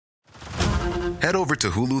Head over to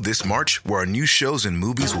Hulu this March, where our new shows and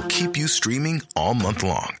movies will keep you streaming all month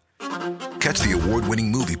long. Catch the award-winning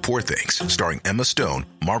movie Poor Things, starring Emma Stone,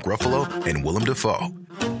 Mark Ruffalo, and Willem Dafoe.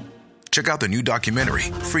 Check out the new documentary,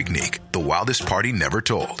 Freaknik, The Wildest Party Never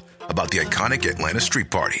Told, about the iconic Atlanta Street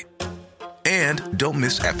Party. And don't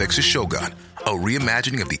miss FX's Shogun, a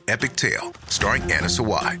reimagining of the epic tale, starring Anna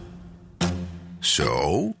Sawai.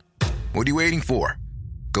 So, what are you waiting for?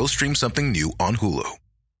 Go stream something new on Hulu.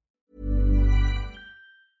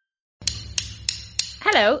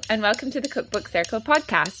 Hello, and welcome to the Cookbook Circle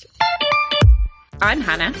podcast. I'm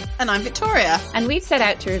Hannah. And I'm Victoria. And we've set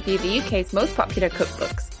out to review the UK's most popular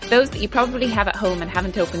cookbooks, those that you probably have at home and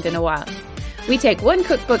haven't opened in a while. We take one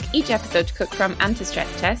cookbook each episode to cook from and to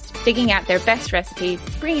stress test, digging out their best recipes,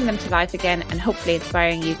 bringing them to life again, and hopefully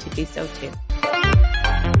inspiring you to do so too.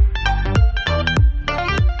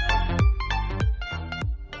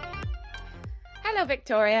 Hello,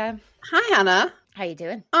 Victoria. Hi, Hannah. How you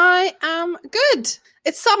doing? I am good.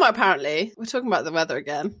 It's summer, apparently. We're talking about the weather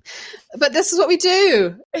again. But this is what we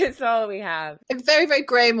do. It's all we have. A very, very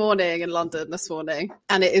grey morning in London this morning.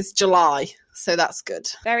 And it is July, so that's good.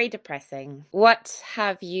 Very depressing. What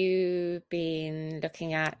have you been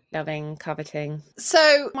looking at, loving, coveting?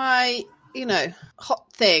 So my,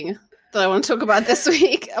 hot thing that I want to talk about this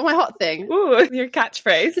week, my hot thing. Ooh, your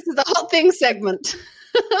catchphrase. This is the hot thing segment.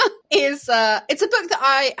 It's a book that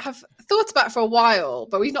I have thought about for a while,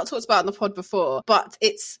 but we've not talked about it on the pod before. But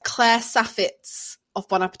it's Claire Saffit's of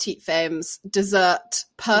Bon Appetit fame's Dessert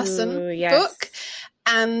Person book.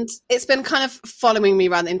 And it's been kind of following me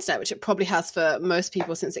around the internet, which it probably has for most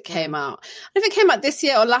people since it came out. I don't know if it came out this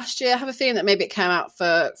year or last year. I have a feeling that maybe it came out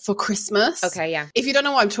for Christmas. Okay, yeah. If you don't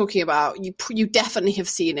know what I'm talking about, you definitely have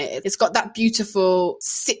seen it. It's got that beautiful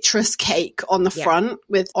citrus cake on the front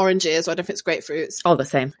with oranges, or I don't know if it's grapefruits. All the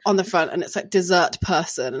same. On the front, and it's like Dessert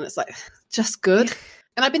Person, and it's like just good.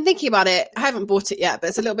 And I've been thinking about it. I haven't bought it yet, but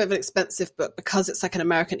it's a little bit of an expensive book because it's like an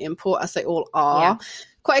American import, as they all are. Yeah.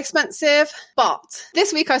 Quite expensive. But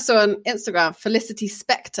this week I saw on Instagram, Felicity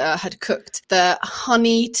Spector had cooked the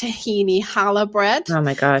honey tahini challah bread. Oh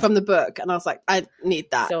my God. From the book. And I was like, I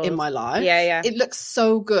need that in my life. Yeah, yeah. It looks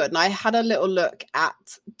so good. And I had a little look at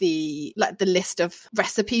the list of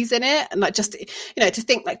recipes in it. And just, to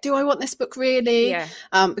think do I want this book really? Yeah.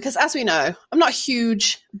 Because as we know, I'm not a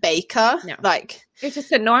huge baker. No. You're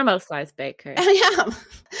just a normal size baker. I am.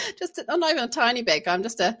 I'm not even a tiny baker. I'm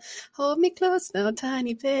just a hold me close now,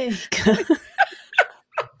 tiny baker.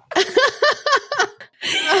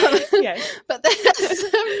 Yes. But there's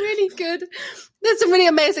some really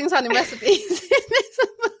amazing sounding recipes in this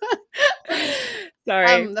book.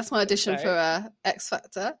 Sorry. That's my audition for X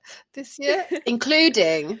Factor this year,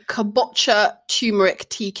 including kabocha turmeric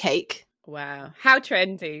tea cake. Wow. How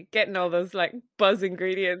trendy. Getting all those buzz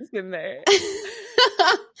ingredients in there.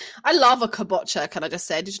 I love a kabocha, can I just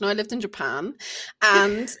say? Did you know I lived in Japan?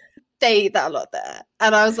 And they eat that a lot there.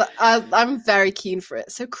 And I was like, I'm very keen for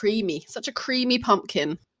it. So creamy. Such a creamy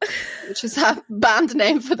pumpkin, which is our band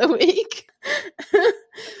name for the week.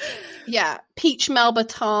 Yeah. Peach Melba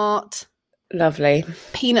tart. Lovely.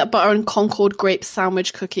 Peanut butter and Concord grape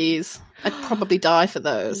sandwich cookies. I'd probably die for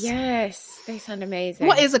those. Yes, they sound amazing.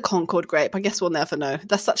 What is a Concord grape? I guess we'll never know.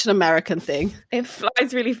 That's such an American thing. It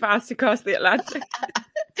flies really fast across the Atlantic.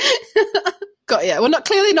 Got you. Well,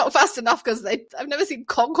 clearly not fast enough because I've never seen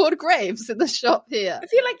Concord grapes in the shop here. I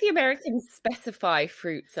feel like the Americans specify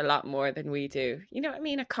fruits a lot more than we do. You know what I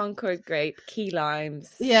mean? A Concord grape, key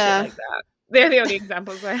limes, shit like that. They're the only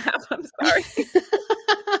examples I have. I'm sorry.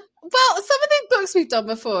 Well, some of the books we've done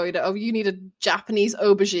before, you need a Japanese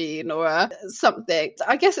aubergine or something.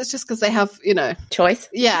 I guess it's just because they have, choice.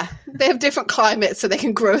 Yeah, they have different climates so they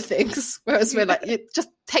can grow things. Whereas we're like, you just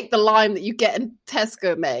take the lime that you get in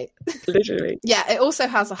Tesco, mate. Literally. Yeah, it also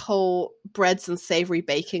has a whole breads and savoury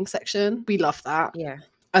baking section. We love that. Yeah.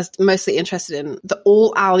 I was mostly interested in the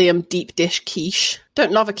all allium deep dish quiche.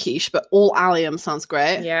 Don't love a quiche, but all allium sounds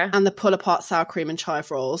great. Yeah. And the pull apart sour cream and chive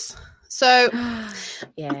rolls. So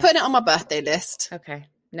I'm putting it on my birthday list. Okay.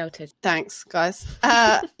 Noted. Thanks, guys.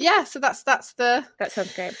 So that's that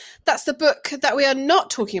sounds great. That's the book that we are not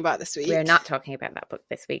talking about this week. We're not talking about that book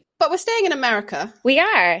this week. But we're staying in America. We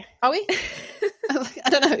are. Are we? I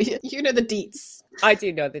don't know. You know the deets. I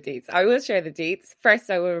do know the deets. I will share the deets. First,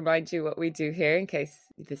 I will remind you what we do here in case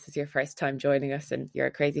this is your first time joining us and you're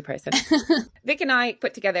a crazy person. Vic and I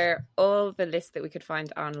put together all the lists that we could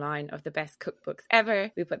find online of the best cookbooks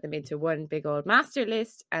ever. We put them into one big old master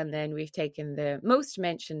list, and then we've taken the most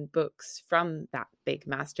mentioned books from that big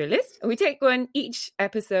master list. And we take one each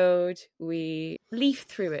episode, we leaf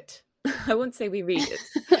through it I won't say we read it.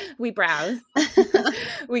 We browse.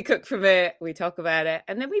 We cook from it. We talk about it.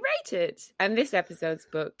 And then we rate it. And this episode's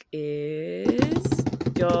book is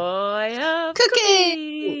Joy of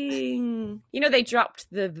Cooking. You know, they dropped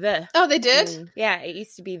the. Oh, they did? Yeah, it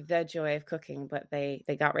used to be The Joy of Cooking, but they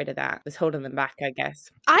got rid of that. It was holding them back, I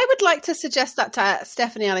guess. I would like to suggest that to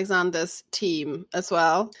Stephanie Alexander's team as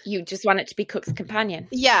well. You just want it to be Cook's Companion?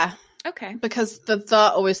 Yeah. Okay. Because the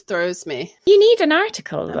always throws me. You need an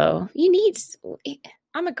article, though. You need...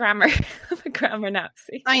 I'm a grammar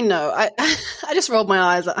Nazi. I know. I just rolled my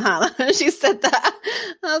eyes at Hannah when she said that.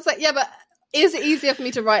 I was like, yeah, but is it easier for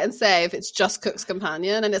me to write and say if it's just Cook's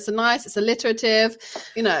Companion? And it's alliterative,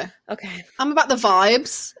 you know. Okay. I'm about the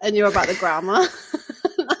vibes and you're about the grammar.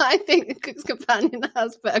 I think Cook's Companion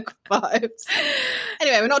has better vibes.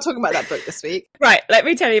 Anyway, we're not talking about that book this week. Right, let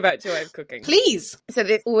me tell you about Joy of Cooking. Please. So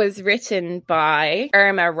this was written by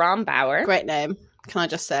Irma Rombauer. Great name, can I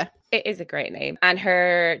just say? It is a great name. And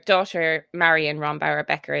her daughter, Marion Rombauer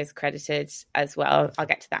Becker, is credited as well. I'll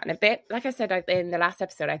get to that in a bit. Like I said in the last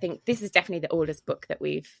episode, I think this is definitely the oldest book that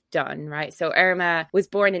we've done, right? So Irma was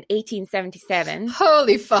born in 1877.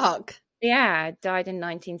 Holy fuck. Yeah, died in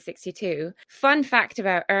 1962. Fun fact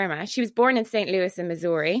about Irma, she was born in St. Louis in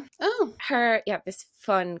Missouri. Oh. This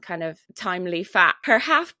fun kind of timely fact. Her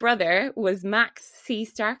half-brother was Max C.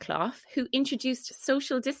 Starkloff, who introduced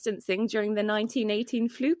social distancing during the 1918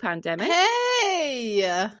 flu pandemic.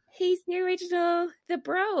 Hey! He's the original, the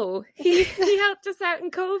bro. He helped us out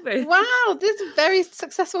in COVID. Wow, this is a very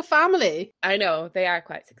successful family. I know, they are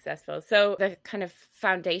quite successful. So the kind of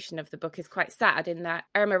foundation of the book is quite sad in that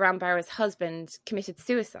Irma Rombauer's husband committed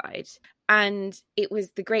suicide. And it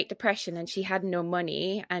was the Great Depression and she had no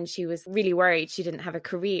money and she was really worried she didn't have a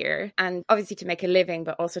career. And obviously to make a living,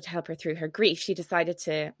 but also to help her through her grief, she decided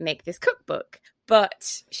to make this cookbook.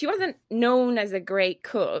 But she wasn't known as a great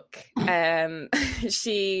cook.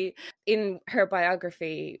 She, in her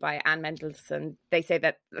biography by Anne Mendelsohn, they say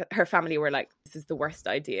that her family were like, this is the worst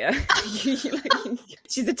idea.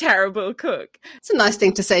 She's a terrible cook. It's a nice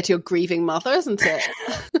thing to say to your grieving mother, isn't it?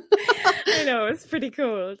 I know, it's pretty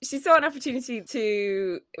cool. She saw an opportunity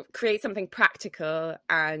to create something practical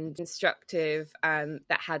and instructive and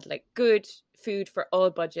that had like good food for all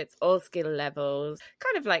budgets, all skill levels,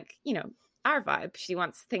 kind of like, you know, our vibe. She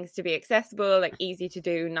wants things to be accessible, like easy to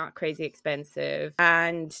do, not crazy expensive.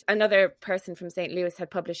 And another person from St. Louis had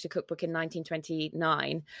published a cookbook in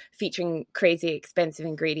 1929 featuring crazy expensive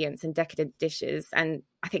ingredients and decadent dishes. And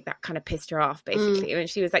I think that kind of pissed her off, basically. And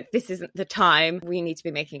she was like, this isn't the time. We need to be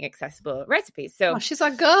making accessible recipes. So she's a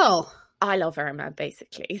girl. I love Irma,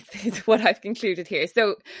 basically, is what I've concluded here.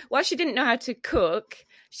 So while she didn't know how to cook,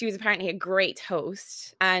 she was apparently a great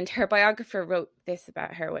host. And her biographer wrote this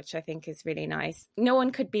about her, which I think is really nice. No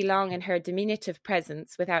one could be long in her diminutive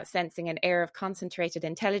presence without sensing an air of concentrated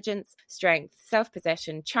intelligence, strength,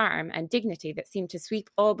 self-possession, charm, and dignity that seemed to sweep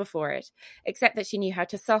all before it, except that she knew how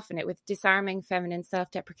to soften it with disarming feminine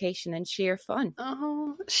self-deprecation and sheer fun.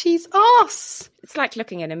 Oh, she's us. It's like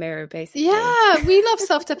looking in a mirror, basically. Yeah, we love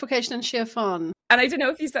self-deprecation and sheer fun. And I don't know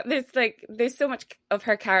if you saw there's so much of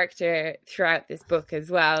her character throughout this book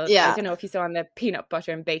as well. Yeah. I don't know if you saw on the peanut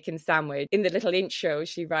butter and bacon sandwich, in the little intro,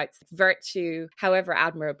 she writes, virtue, however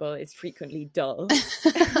admirable, is frequently dull.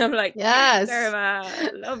 I'm like, yes,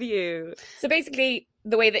 Irma, love you. So basically,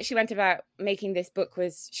 the way that she went about making this book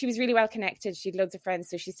was she was really well connected. She had loads of friends.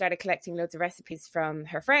 So she started collecting loads of recipes from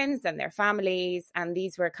her friends and their families. And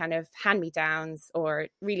these were kind of hand-me-downs or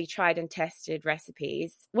really tried and tested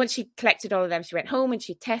recipes. Once she collected all of them, she went home and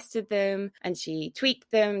she tested them and she tweaked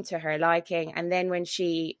them to her liking. And then when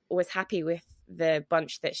she was happy with the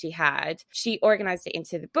bunch that she had, she organized it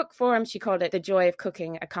into the book form. She called it The Joy of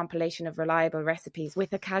Cooking, a compilation of reliable recipes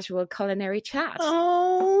with a casual culinary chat.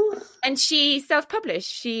 Oh. And she self-published.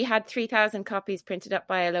 She had 3,000 copies printed up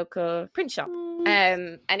by a local print shop.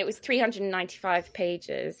 And it was 395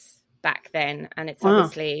 pages back then. And it's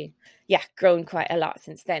obviously, grown quite a lot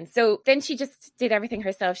since then. So then she just did everything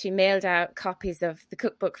herself. She mailed out copies of the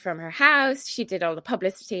cookbook from her house. She did all the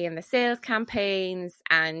publicity and the sales campaigns.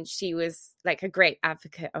 And she was like a great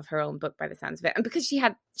advocate of her own book by the sounds of it. And because she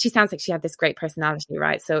sounds like she had this great personality,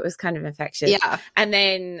 right? So it was kind of infectious. Yeah. And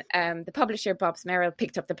then the publisher, Bob Merrill,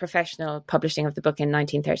 picked up the professional publishing of the book in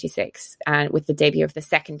 1936 and with the debut of the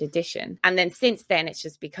second edition. And then since then, it's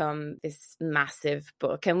just become this massive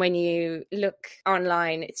book. And when you look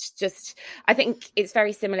online, it's just I think it's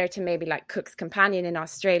very similar to maybe like Cook's Companion in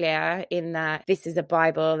Australia, in that this is a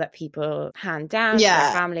Bible that people hand down to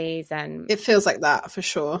their families. And it feels like that for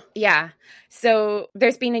sure. Yeah. So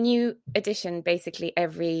there's been a new edition basically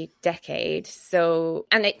every decade. So,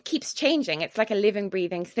 and it keeps changing. It's like a living,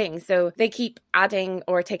 breathing thing. So they keep adding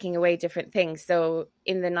or taking away different things. So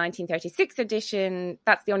in the 1936 edition,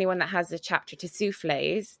 that's the only one that has a chapter to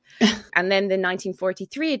soufflés. And then the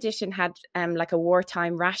 1943 edition had like a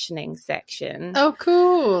wartime rationing section. Oh,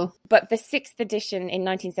 cool. But the 6th edition in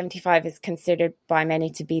 1975 is considered by many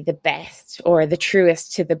to be the best or the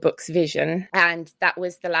truest to the book's vision. And that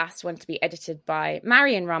was the last one to be edited by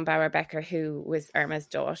Marion Rombauer Becker, who was Irma's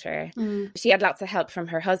daughter. She had lots of help from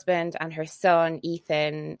her husband and her son,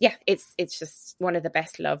 Ethan. Yeah, it's just one of the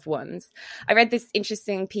best loved ones. I read this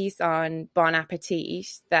interesting piece on Bon Appetit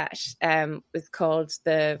that was called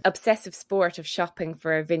The Obsessive Sport of Shopping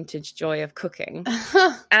for a Vintage Joy of Cooking.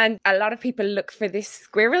 And a lot of people look for this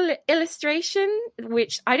squirrel illustration,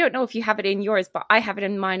 which I don't know if you have it in yours, but I have it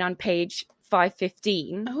in mine on page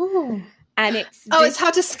 515. Oh. And it's it's how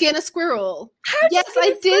to skin a squirrel. Yes,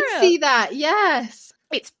 I did see that. Yes.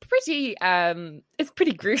 It's pretty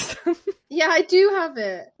gruesome. Yeah, I do have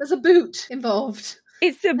it. There's a boot involved.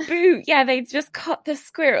 It's a boot. Yeah, they just cut the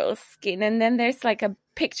squirrel skin, and then there's like a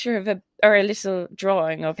picture of a little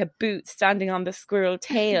drawing of a boot standing on the squirrel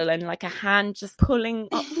tail and like a hand just pulling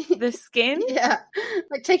up the skin. Yeah,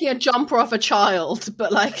 like taking a jumper off a child,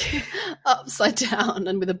 but like upside down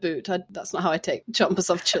and with a boot. That's not how I take jumpers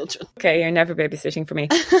off children. Okay, you're never babysitting for me.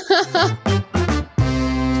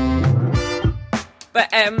 But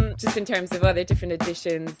just in terms of other different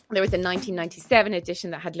editions, there was a 1997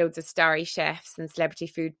 edition that had loads of starry chefs and celebrity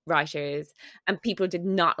food writers, and people did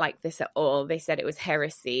not like this at all. They said it was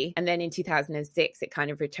heresy. And then in 2006, it kind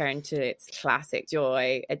of returned to its classic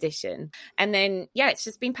Joy edition. And then, it's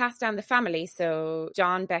just been passed down the family. So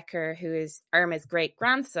John Becker, who is Irma's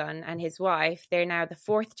great-grandson, and his wife, they're now the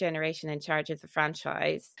 4th generation in charge of the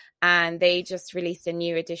franchise. And they just released a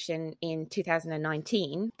new edition in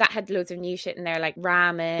 2019 that had loads of new shit in there, like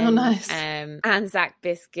ramen, Anzac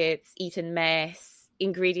biscuits, Eton mess,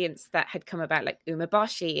 ingredients that had come about like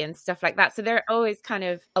umeboshi and stuff like that. So they're always kind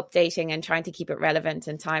of updating and trying to keep it relevant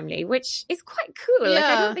and timely, which is quite cool. Yeah. Like,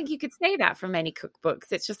 I don't think you could say that for many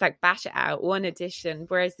cookbooks. It's just like bash it out, one edition,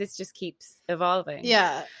 whereas this just keeps evolving.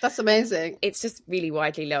 Yeah, that's amazing. It's just really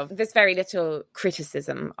widely loved. There's very little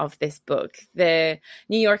criticism of this book. The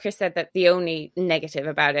New Yorker said that the only negative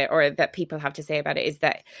about it, or that people have to say about it, is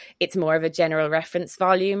that it's more of a general reference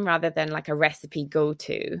volume rather than like a recipe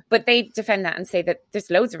go-to. But they defend that and say that there's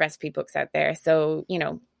loads of recipe books out there. So,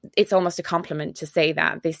 it's almost a compliment to say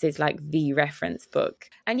that this is like the reference book.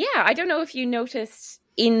 And I don't know if you noticed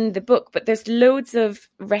in the book, but there's loads of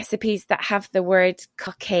recipes that have the word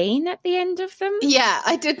cocaine at the end of them. Yeah,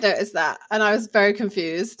 I did notice that, and I was very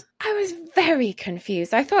confused. I was very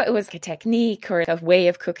confused. I thought it was a technique or a way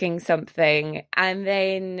of cooking something, and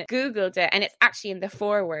then Googled it, and it's actually in the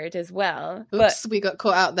foreword as well. Oops, we got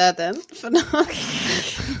caught out there then.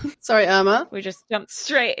 Sorry, Irma. We just jumped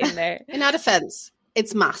straight in there. In our defense,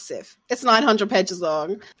 it's massive. It's 900 pages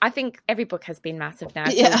long. I think every book has been massive now.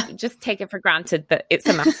 Yeah. So just take it for granted that it's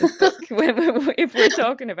a massive book if we're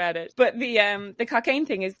talking about it. But the cocaine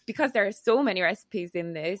thing is because there are so many recipes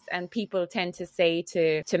in this, and people tend to say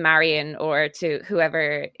to Marion or to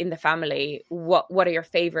whoever in the family, what are your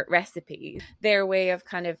favorite recipes? Their way of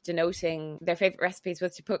kind of denoting their favorite recipes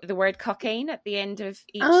was to put the word cocaine at the end of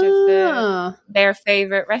each of their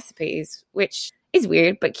favorite recipes, which is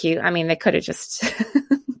weird but cute. I mean, they could have just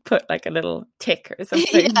put like a little tick or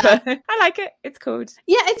something, but I like it. It's code.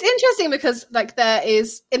 Yeah, it's interesting because like there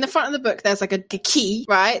is, in the front of the book, there's like a key,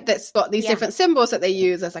 right? That's got these different symbols that they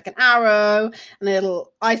use. There's like an arrow and a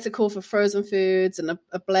little icicle for frozen foods and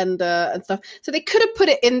a blender and stuff. So they could have put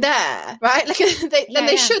it in there, right? Like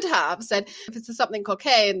they should have said, if it's something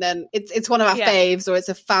cocaine, then it's one of our faves, or it's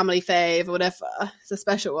a family fave or whatever. It's a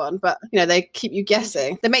special one. But, they keep you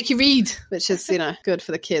guessing. They make you read, which is, good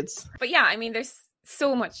for the kids. But I mean, there's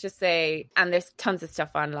so much to say, and there's tons of stuff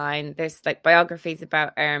online. There's like biographies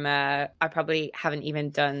about Irma. I probably haven't even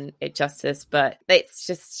done it justice, but it's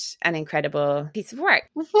just an incredible piece of work.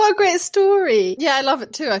 What a great story. Yeah, I love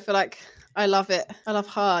it too. I feel like I love it. I love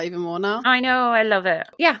her even more now. I know, I love it.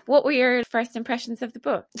 Yeah, what were your first impressions of the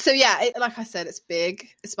book? So like I said, it's big,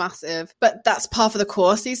 it's massive, but that's part of the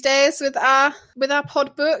course these days with our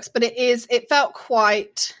pod books. But it felt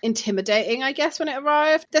quite intimidating, I guess, when it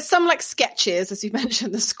arrived. There's some like sketches, as you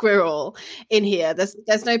mentioned, the squirrel in here.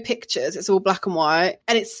 There's no pictures. It's all black and white,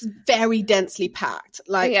 and it's very densely packed.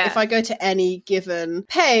 Like if I go to any given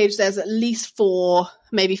page, there's at least 4,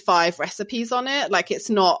 maybe 5 recipes on it. Like it's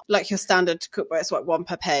not like your standard cookbook, it's like 1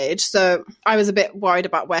 per page. So I was a bit worried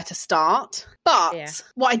about where to start. But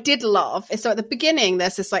what I did love is, so at the beginning,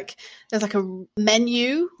 there's like a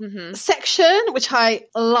menu section, which I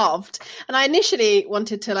loved. And I initially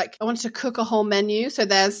wanted to cook a whole menu. So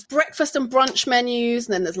there's breakfast and brunch menus,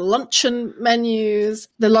 and then there's luncheon menus.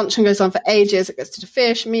 The luncheon goes on for ages. It goes to the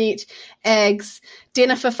fish, meat, eggs,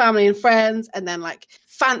 dinner for family and friends, and then like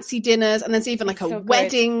fancy dinners. And there's even like a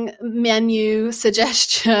wedding menu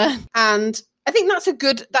suggestion. And I think that's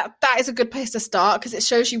that is a good place to start, because it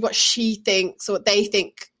shows you what she thinks or what they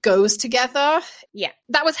think goes together. Yeah.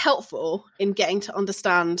 That was helpful in getting to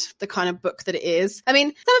understand the kind of book that it is. I mean,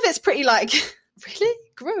 some of it's pretty like, really?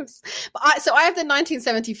 Gross. But I have the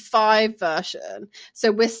 1975 version.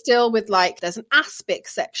 So we're still with like, there's an aspic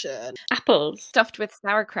section. Apples stuffed with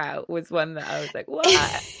sauerkraut was one that I was like, what?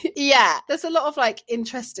 Yeah. There's a lot of like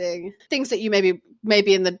interesting things that you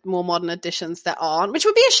maybe in the more modern editions there aren't, which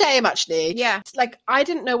would be a shame actually. Yeah. It's like, I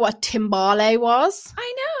didn't know what a timbale was.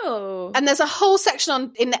 I know. And there's a whole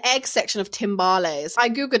section in the egg section of timbales. I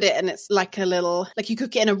Googled it and it's like a little, like you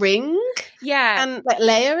cook it in a ring. Yeah. And like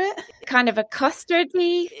layer it. Kind of a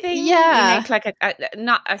custardy thing. Yeah. You make like a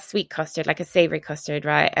not a sweet custard, like a savory custard,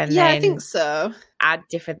 right? And yeah, then I think so. Add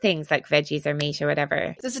different things like veggies or meat or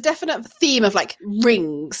whatever. There's a definite theme of like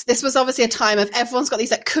rings. This was obviously a time of everyone's got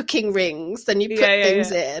these like cooking rings. Then you put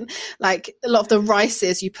things in. Like a lot of the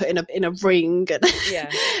rices you put in a ring. And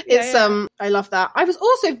I love that. I was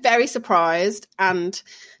also very surprised and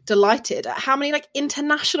delighted at how many like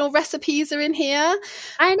international recipes are in here.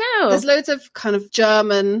 I know. There's loads of kind of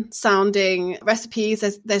German sounding recipes.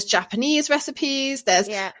 There's Japanese recipes.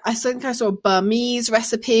 I think I saw a Burmese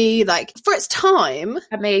recipe. Like for its time,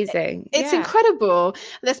 amazing. It's incredible.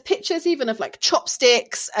 There's pictures even of like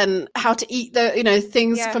chopsticks and how to eat the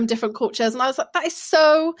things from different cultures. And I was like, that is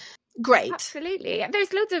so great. Absolutely.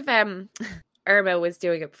 There's loads of Irma was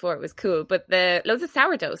doing it before, it was cool, but loads of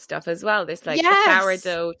sourdough stuff as well. There's like the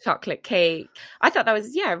sourdough chocolate cake. I thought that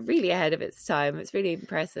was really ahead of its time. It's really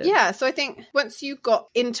impressive. Yeah, so I think once you got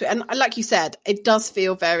into it, and like you said, it does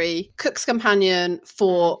feel very Cook's Companion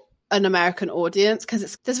for an American audience,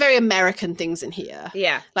 because there's very American things in here.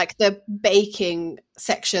 Yeah, like the baking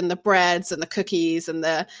section, the breads and the cookies, and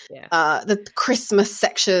the Christmas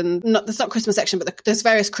section. There's not Christmas section, but there's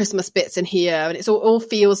various Christmas bits in here, and it's all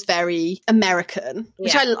feels very American,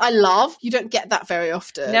 which I love. You don't get that very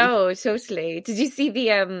often. No, totally. Did you see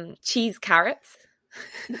the cheese carrots?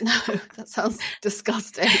 No, that sounds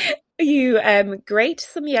disgusting. You grate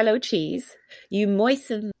some yellow cheese, you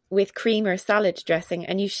moisten with cream or salad dressing,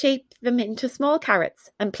 and you shape them into small carrots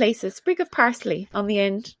and place a sprig of parsley on the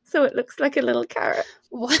end so it looks like a little carrot.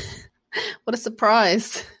 What a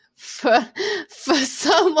surprise for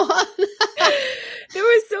someone. There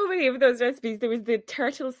were so many of those recipes. There was the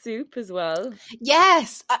turtle soup as well.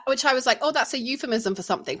 Yes, which I was like, oh, that's a euphemism for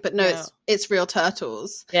something. But no, it's real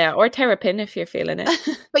turtles. Yeah, or terrapin if you're feeling it.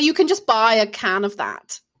 But you can just buy a can of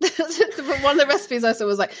that. One of the recipes I saw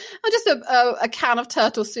was like, oh, just a can of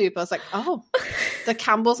turtle soup. I was like, oh, the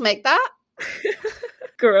Campbells make that?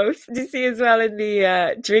 Gross. Do you see as well in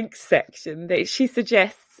the drinks section that she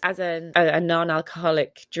suggests as a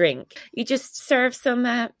non-alcoholic drink, you just serve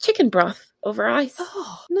some chicken broth over ice.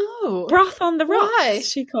 Oh, no. Broth on the rocks, Why?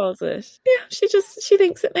 she calls it. Yeah, she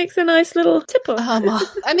thinks it makes a nice little tipple.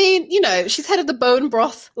 I mean, she's head of the bone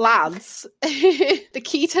broth lads. The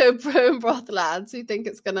keto bone broth lads who think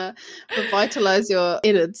it's going to revitalize your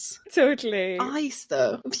innards. Totally. Ice,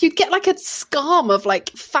 though. You'd get like a scum of like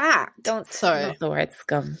fat. Sorry. Not the word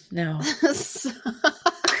scum. No.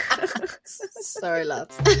 Sorry,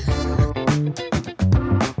 lads.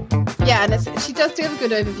 Yeah, and she does do have a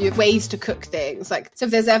good overview of ways to cook things. Like, so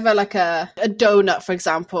if there's ever like a donut, for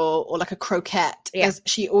example, or like a croquette,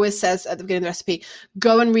 she always says at the beginning of the recipe,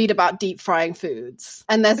 go and read about deep frying foods.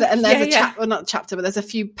 And there's not a chapter, but there's a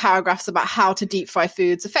few paragraphs about how to deep fry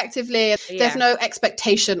foods effectively. Yeah. There's no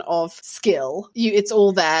expectation of skill. It's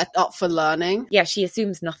all there up for learning. Yeah, she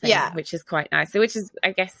assumes nothing, which is quite nice. So, which is,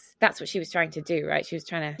 I guess, that's what she was trying to do, right? She was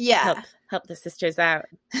trying to help the sisters out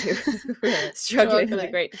who were struggling with the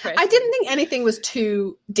Great Depression. I didn't think anything was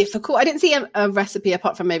too difficult. I didn't see a recipe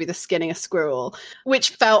apart from maybe the skinning a squirrel,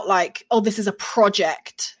 which felt like, oh, this is a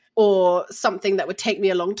project or something that would take me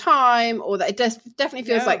a long time, or that it definitely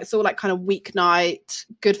feels like it's all like kind of weeknight,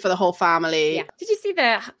 good for the whole family. Yeah. Did you see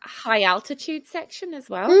the high altitude section as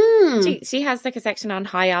well? She has like a section on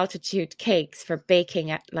high altitude cakes for baking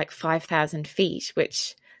at like 5,000 feet,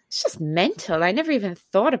 which... it's just mental. I never even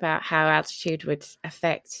thought about how altitude would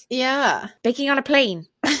affect baking on a plane.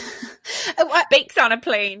 Bakes on a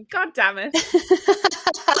plane. God damn it.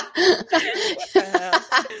 What the hell?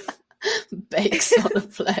 Bakes on a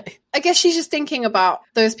plane. I guess she's just thinking about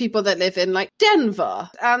those people that live in like Denver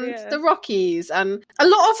and the Rockies, and a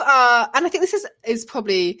lot of and I think this is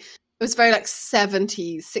probably, it was very like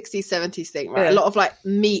 70s, 60s, 70s thing, right? A lot of like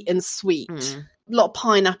meat and sweet. A lot of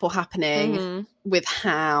pineapple happening with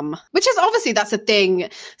ham, which is obviously, that's a thing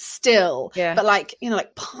still. But like, you know,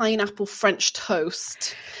 like pineapple French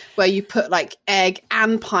toast where you put like egg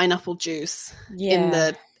and pineapple juice in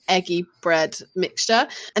the eggy bread mixture,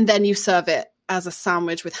 and then you serve it as a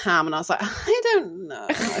sandwich with ham. And I was like, I don't know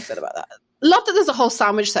how I feel about that. Love that there's a whole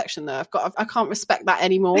sandwich section though. I can't respect that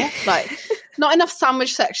anymore. Like, not enough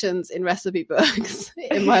sandwich sections in recipe books,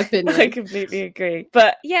 in my opinion. I completely agree.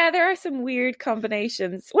 But yeah, there are some weird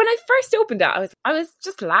combinations. When I first opened it, I was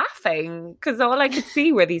just laughing because all I could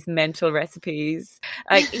see were these mental recipes.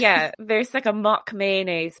 Like, there's like a mock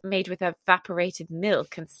mayonnaise made with evaporated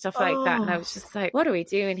milk and stuff like that. And I was just like, what are we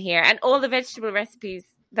doing here? And all the vegetable recipes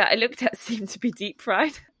that I looked at seemed to be deep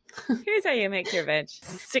fried. Here's how you make your veg.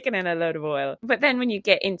 Stick it in a load of oil. But then when you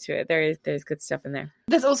get into it, there's good stuff in there.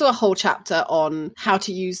 There's also a whole chapter on how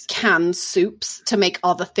to use canned soups to make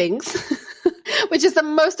other things, which is the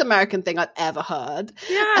most American thing I've ever heard.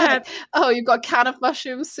 Yeah. You've got a can of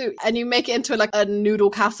mushroom soup and you make it into like a noodle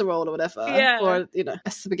casserole or whatever. Yeah. Or, you know,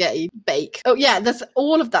 a spaghetti bake. Oh yeah, there's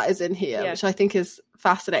all of that is in here, which I think is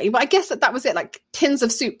fascinating. But I guess that was it. Like, tins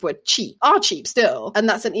of soup are cheap still. And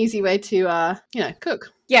that's an easy way to,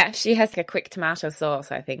 cook. Yeah, she has like a quick tomato sauce,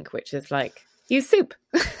 I think, which is like, use soup.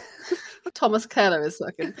 Thomas Keller is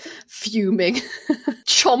fucking fuming,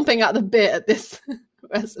 chomping at the bit at this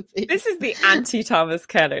recipe. This is the anti-Thomas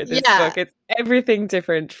Keller, this book. It's everything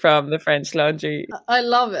different from the French Laundry. I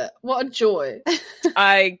love it. What a joy.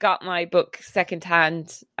 I got my book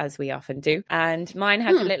secondhand, as we often do, and mine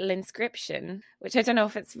has a little inscription, which I don't know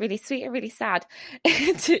if it's really sweet or really sad,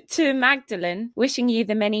 to Magdalene, wishing you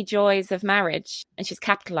the many joys of marriage. And she's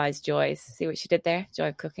capitalized joys. See what she did there? Joy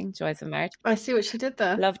of cooking, joys of marriage. I see what she did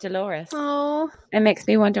there. Love Dolores. Oh, it makes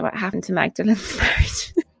me wonder what happened to Magdalene's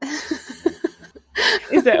marriage.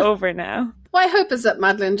 Is it over now? What I hope is that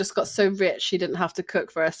Madeline just got so rich she didn't have to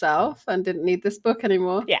cook for herself and didn't need this book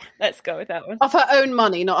anymore. Yeah, let's go with that one. Of her own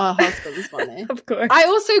money, not her husband's money. Of course. I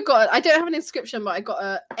also got, I don't have an inscription, but I got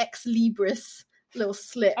a ex libris little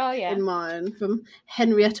slip in mine from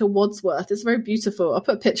Henrietta Wadsworth. It's very beautiful. I'll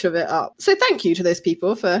put a picture of it up. So thank you to those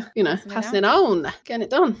people for, passing it on, getting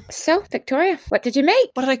it done. So, Victoria, what did you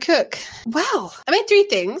make? What did I cook? Well, I made 3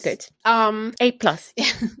 things. Good. 8+. Yeah.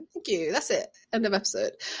 Thank you. That's it. End of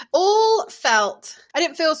episode. I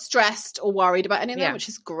didn't feel stressed or worried about any of them, which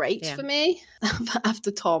is great for me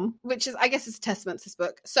after Tom, which is, I guess, is a testament to this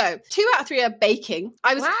book. So 2 out of 3 are baking.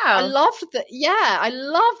 I loved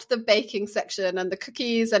the baking section and the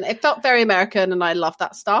cookies, and it felt very American, and I loved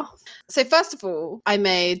that stuff. So first of all, I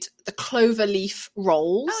made the clover leaf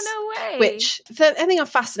rolls. Oh, no way. Which I think I'm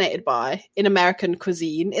fascinated by in American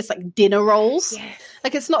cuisine. It's like dinner rolls. Yes.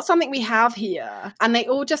 Like, it's not something we have here. And they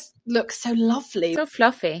all just look so lovely. So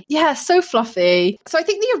fluffy. Yeah, so fluffy. So I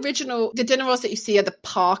think the dinner rolls that you see are the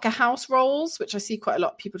Parker House rolls, which I see quite a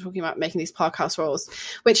lot of people talking about making these Parker House rolls,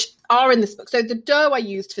 which are in this book. So the dough I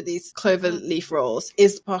used for these clover leaf rolls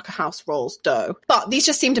is Parker House rolls dough. But these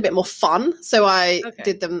just seemed a bit more fun. So I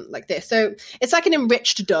did them like this. So it's like an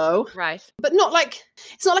enriched dough. Right. But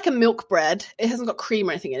it's not like a milk bread. It hasn't got cream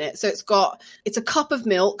or anything in it. So it's a cup of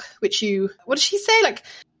milk, which what does she say? Like,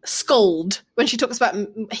 scald. When she talks about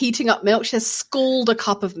heating up milk, she says scald a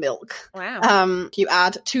cup of milk. Wow. You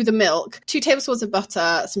add to the milk 2 tablespoons of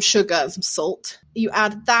butter, some sugar, and some salt. You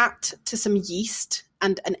add that to some yeast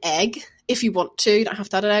and an egg. If you want to, you don't have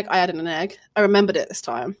to add an egg. I added an egg. I remembered it this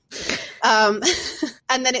time.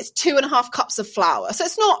 And then it's 2.5 cups of flour. So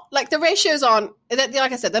it's not like the ratios aren't,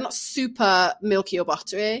 like I said, they're not super milky or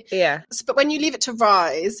buttery. Yeah. But when you leave it to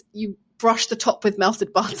rise, you brush the top with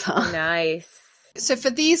melted butter. Nice. So for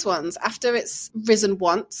these ones, after it's risen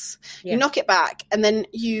once, you knock it back, and then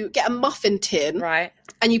you get a muffin tin. Right.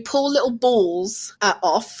 And you pull little balls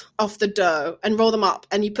off the dough and roll them up,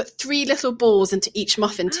 and you put 3 little balls into each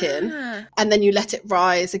muffin tin, and then you let it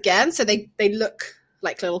rise again. So they look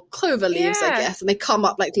like little clover leaves, I guess, and they come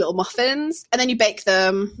up like little muffins, and then you bake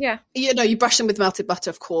them. Yeah. You brush them with melted butter,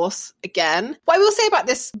 of course, again. What I will say about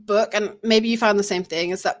this book, and maybe you found the same thing,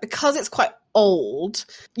 is that because it's quite old,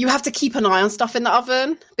 you have to keep an eye on stuff in the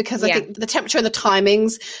oven, because I think the temperature and the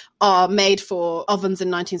timings are made for ovens in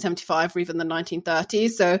 1975 or even the 1930s.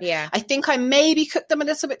 So I think I maybe cooked them a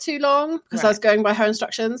little bit too long because I was going by her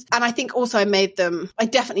instructions. And I think also I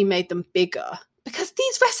definitely made them bigger because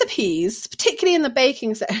these recipes, particularly in the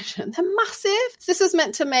baking section, they're massive. So this is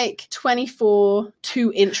meant to make 24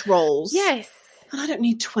 2-inch rolls. Yes. And I don't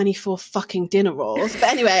need 24 fucking dinner rolls.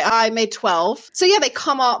 But anyway, I made 12. So yeah, they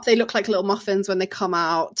come up. They look like little muffins when they come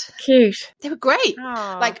out. Cute. They were great.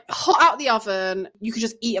 Aww. Like hot out of the oven. You could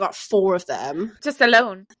just eat about 4 of them. Just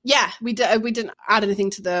alone? Yeah, we didn't add anything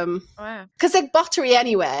to them. Wow. Because they're buttery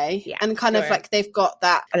anyway. Yeah, and kind of like they've got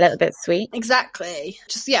that. A little bit sweet. Exactly.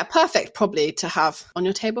 Just, yeah, perfect probably to have on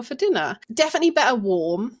your table for dinner. Definitely better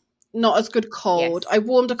warm. Not as good cold. Yes. I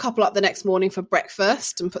warmed a couple up the next morning for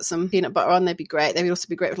breakfast and put some peanut butter on. They'd be great. They would also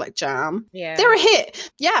be great with like jam. Yeah. They're a hit.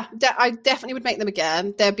 Yeah. I definitely would make them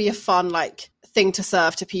again. They'd be a fun like thing to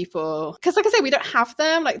serve to people. Because like I say, we don't have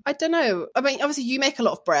them. Like, I don't know. I mean, obviously you make a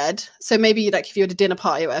lot of bread. So maybe like if you had a dinner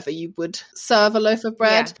party or whatever, you would serve a loaf of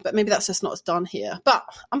bread. Yeah. But maybe that's just not as done here. But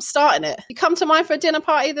I'm starting it. You come to mine for a dinner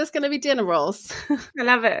party, there's going to be dinner rolls. I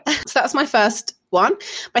love it. So that's my first one.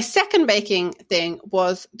 My second baking thing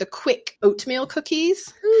was the quick oatmeal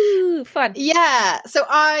cookies. Ooh, fun. Yeah. So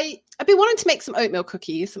I've been wanting to make some oatmeal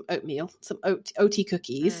cookies, some OT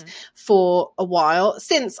cookies for a while,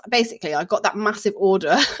 since basically I got that massive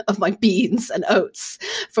order of my beans and oats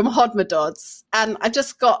from Hodmedod's. And I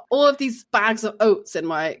just got all of these bags of oats in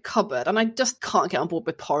my cupboard and I just can't get on board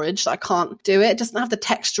with porridge. So I can't do it. It doesn't have the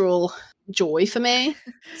textural joy for me.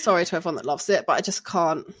 Sorry to everyone that loves it, but I just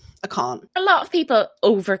can't. I can't. A lot of people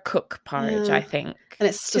overcook porridge, I think. And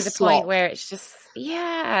it's to the point where it's just,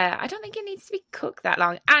 I don't think it needs to be cooked that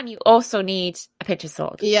long. And you also need a pinch of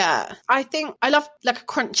salt. Yeah. I think I love like a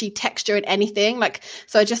crunchy texture in anything. Like,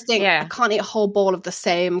 so I just think I can't eat a whole bowl of the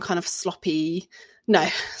same kind of sloppy. No,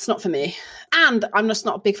 it's not for me. And I'm just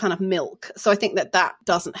not a big fan of milk. So I think that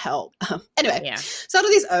doesn't help. Anyway, so out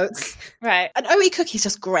of these oats, right? An oat cookie is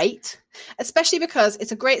just great, especially because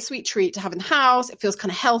it's a great sweet treat to have in the house. It feels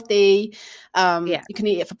kind of healthy. You can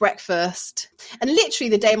eat it for breakfast. And literally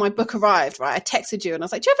the day my book arrived, right, I texted you and I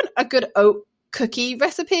was like, do you have a good oat cookie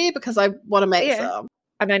recipe? Because I want to make some.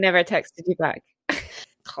 And I never texted you back.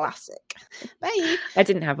 Classic. Bye. I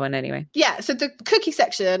didn't have one anyway. Yeah, so the cookie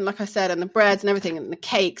section, like I said, and the breads and everything and the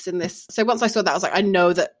cakes and this. So once I saw that, I was like, I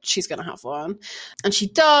know that she's going to have one. And she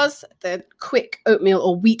does. The quick oatmeal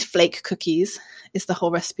or wheat flake cookies is the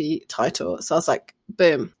whole recipe title. So I was like,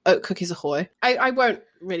 boom, oat cookies ahoy. I won't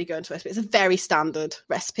really go into recipe. It's a very standard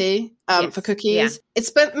recipe for cookies. Yeah.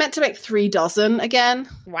 It's meant to make 3 dozen again.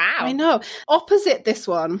 Wow. I know. Opposite this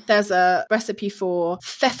one, there's a recipe for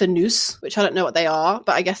Pfeffernuss, which I don't know what they are,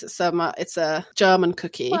 but I guess it's a German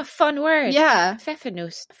cookie. What a fun word. Yeah.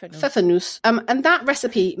 Pfeffernuss. And that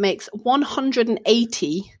recipe makes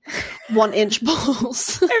 180 1-inch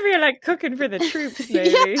balls. I feel like cooking for the troops, maybe.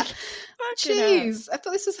 Yeah. Jeez, I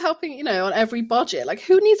thought this was helping, on every budget. Like,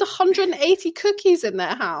 who needs 180 cookies in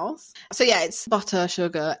their house? So yeah, it's butter,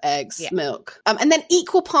 sugar, eggs, milk. And then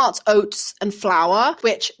equal parts oats and flour,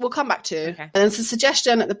 which we'll come back to. Okay. And there's a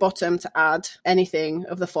suggestion at the bottom to add anything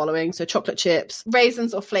of the following. So chocolate chips,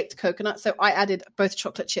 raisins or flaked coconut. So I added both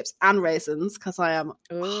chocolate chips and raisins because I am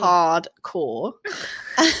hardcore.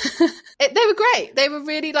 They were great. They were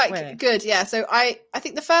really good. Yeah. So I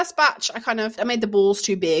think the first batch, I made the balls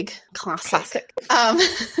too big. Classic.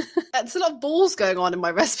 There's a lot of balls going on in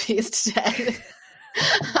my recipes today.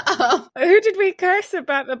 Who did we curse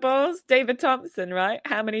about the balls? David Thompson, right?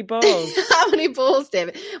 How many balls? How many balls,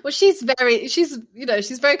 David? Well, she's very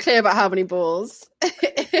clear about how many balls. But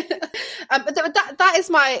that is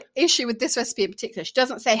my issue with this recipe in particular. She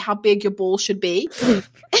doesn't say how big your ball should be.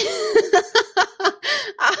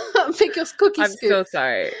 Big your cookie I'm scoop so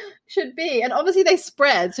sorry. Should be. And obviously they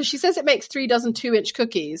spread. So she says it makes 3 dozen 2-inch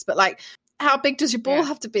cookies, but how big does your ball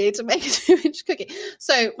have to be to make a 2-inch cookie?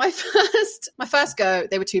 So my first go,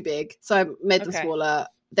 they were too big. So I made them smaller.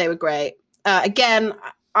 They were great. Again,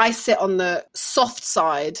 I sit on the soft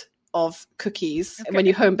side of cookies when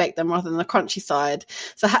you home bake them rather than the crunchy side.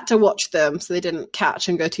 So I had to watch them so they didn't catch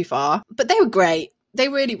and go too far. But they were great. They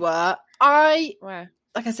really were.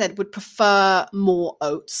 Like I said, would prefer more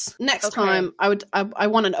oats. Next time, I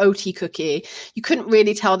want an oaty cookie. You couldn't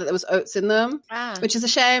really tell that there was oats in them, which is a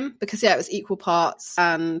shame because, it was equal parts.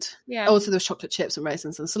 And also there was chocolate chips and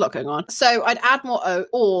raisins and there's a lot going on. So I'd add more oat,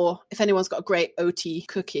 or if anyone's got a great oaty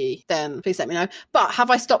cookie, then please let me know. But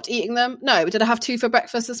have I stopped eating them? No. Did I have 2 for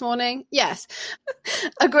breakfast this morning? Yes.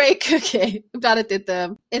 A great cookie. I'm glad I did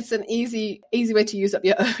them. It's an easy way to use up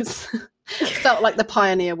your oats. Felt like the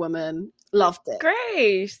pioneer woman. Loved it.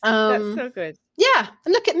 Great. That's so good. Yeah.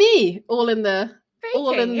 And look at me, all in the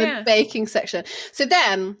all in the baking section. So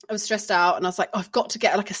then I was stressed out and I was like, oh, I've got to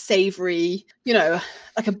get like a savoury, you know,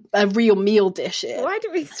 like a real meal dish in. Why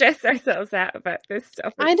do we stress ourselves out about this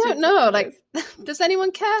stuff? I don't know. Like, does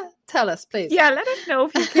anyone care? Tell us, please. Yeah, let us know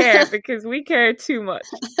if you care, because we care too much.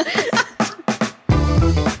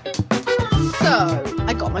 So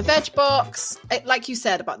I got my veg box. Like you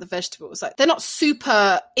said about the vegetables, like they're not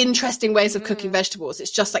super interesting ways of cooking vegetables.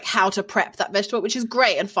 It's just like how to prep that vegetable, which is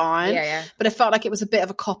great and fine. Yeah. But it felt like it was a bit of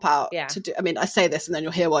a cop out to do. I mean, I say this and then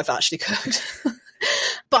you'll hear what I've actually cooked.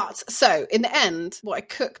 But so in the end, what I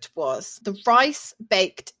cooked was the rice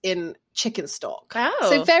baked in chicken stock. Oh.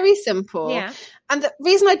 So very simple. Yeah. And the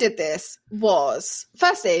reason I did this was,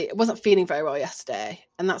 firstly, I wasn't feeling very well yesterday.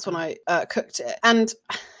 And that's when I cooked it. And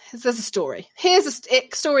there's a story. Here's a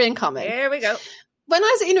story incoming. Here we go. When I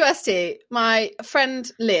was at university, my friend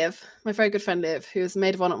Liv, my very good friend Liv, who was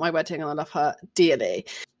maid of honor at my wedding, and I love her dearly.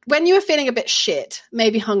 When you were feeling a bit shit,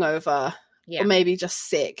 maybe hungover, or maybe just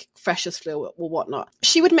sick, fresh as flu or whatnot,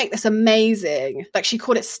 she would make this amazing, like she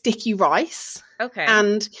called it sticky rice. Okay.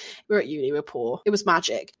 And we were at uni, we were poor. It was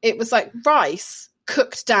magic. It was like rice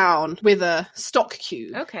cooked down with a stock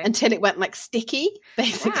cube until it went like sticky,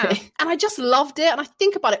 basically. Wow. And I just loved it. And I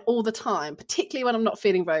think about it all the time, particularly when I'm not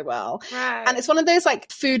feeling very well. Right. And it's one of those like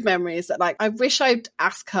food memories that like I wish I'd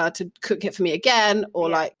ask her to cook it for me again, or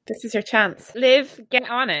like, this is your chance. Liv, get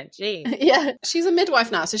on it. Gee. Yeah. She's a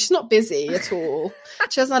midwife now, so she's not busy at all.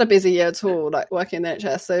 She hasn't had a busy year at all, like working in the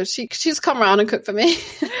NHS. So she's come around and cooked for me.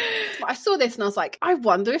 I saw this and I was like, I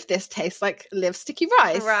wonder if this tastes like Liv's sticky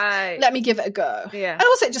rice. Right. Let me give it a go. Yeah. And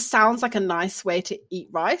also it just sounds like a nice way to eat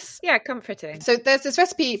rice. Yeah, comforting. So there's this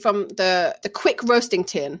recipe from the Quick Roasting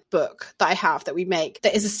Tin book that I have that we make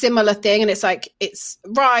that is a similar thing. And it's like, it's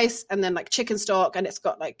rice and then like chicken stock, and it's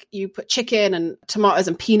got like, you put chicken and tomatoes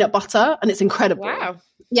and peanut butter, and it's incredible. Wow.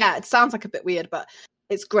 Yeah, it sounds like a bit weird, but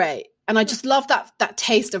it's great. And I just love that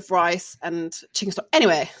taste of rice and chicken stock.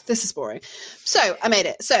 Anyway, this is boring. So I made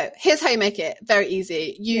it. So here's how you make it. Very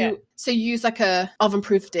easy. So you use like a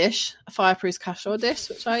oven-proof dish, a fireproof casserole dish,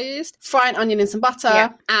 which I used. Fry an onion in some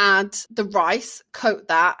butter, add the rice, coat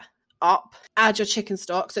that up, add your chicken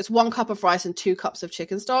stock. So it's 1 cup of rice and 2 cups of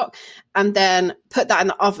chicken stock. And then put that in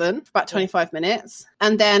the oven for about 25 minutes.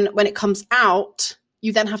 And then when it comes out,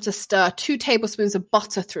 you then have to stir 2 tablespoons of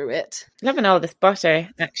butter through it. Loving all this butter,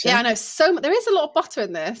 actually. Yeah, I know. There is a lot of butter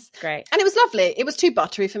in this. Great. And it was lovely. It was too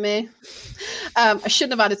buttery for me. I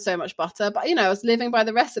shouldn't have added so much butter, but, you know, I was living by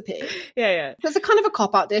the recipe. Yeah. It's a kind of a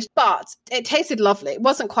cop-out dish, but it tasted lovely. It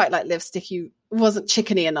wasn't quite like Liv's sticky. It wasn't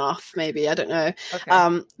chickeny enough, maybe. I don't know.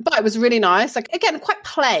 Okay. But it was really nice. Like, again, quite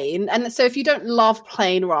plain. And so if you don't love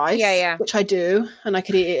plain rice, which I do, and I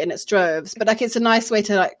could eat it in its droves, but like it's a nice way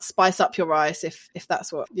to like spice up your rice if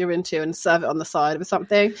that's what you're into, and serve it on the side with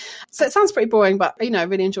something. So it sounds pretty boring, but, you know, I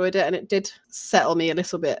really enjoyed it, and it did settle me a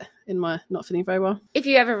little bit in my not feeling very well. If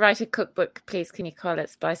you ever write a cookbook, please can you call it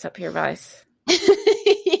Spice Up Your Rice?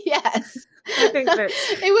 Yes. I think that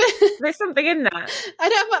there's something in that. I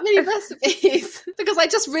don't have that many recipes because I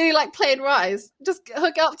just really like plain rice. Just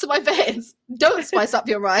hook it up to my veins. Don't spice up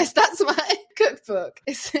your rice. That's my cookbook.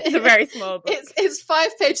 It's a very small book. It's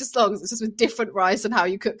 5 pages long. It's just with different rice and how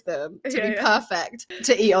you cook them to be perfect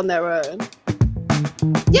to eat on their own.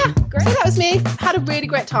 Yeah, great. So that was me. Had a really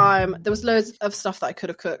great time. There was loads of stuff that I could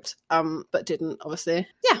have cooked, but didn't, obviously.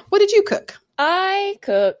 Yeah, what did you cook? I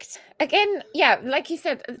cooked, again, like you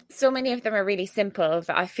said, so many of them are really simple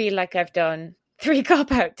that I feel like I've done 3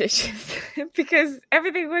 cop-out dishes because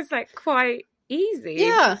everything was like quite easy.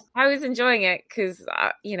 Yeah. I was enjoying it because,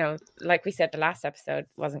 you know, like we said, the last episode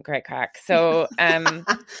wasn't great crack. So,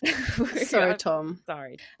 sorry, Tom.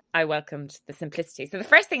 Sorry. I welcomed the simplicity. So the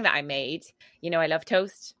first thing that I made, you know, I love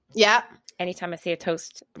toast. Yeah. Anytime I see a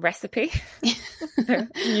toast recipe, they're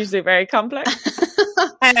usually very complex.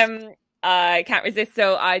 I can't resist.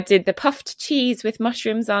 So I did the puffed cheese with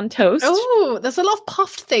mushrooms on toast. Oh, there's a lot of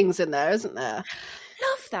puffed things in there, isn't there?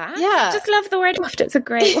 Love that. Yeah. Just love the word puffed. It's a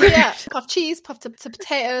great word. Yeah. Puffed cheese, puffed to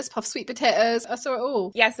potatoes, puffed sweet potatoes. I saw it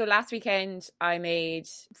all. Yeah. So last weekend I made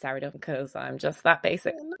sourdough because I'm just that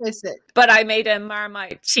basic. Basic. But I made a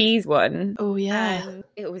Marmite cheese one. Oh, yeah. And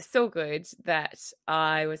it was so good that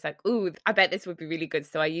I was like, ooh, I bet this would be really good.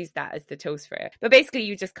 So I used that as the toast for it. But basically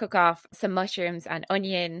you just cook off some mushrooms and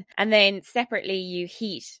onion, and then separately you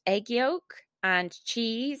heat egg yolk and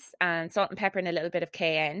cheese and salt and pepper and a little bit of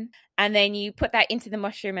cayenne. And then you put that into the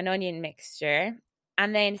mushroom and onion mixture.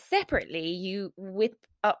 And then separately you whip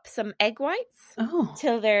up some egg whites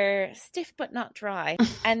till they're stiff but not dry.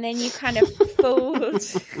 And then you kind of fold.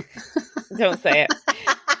 Don't say it.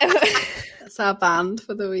 That's our band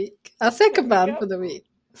for the week. Our second band for the week.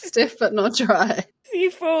 Stiff but not dry.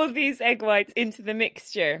 you fold these egg whites into the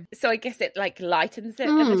mixture. So I guess it like lightens it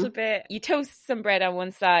a little bit. You toast some bread on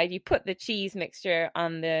one side, you put the cheese mixture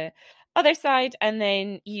on the other side, and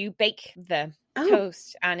then you bake the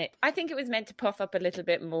toast. And I think it was meant to puff up a little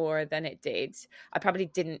bit more than it did. I probably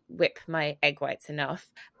didn't whip my egg whites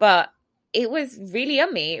enough, but it was really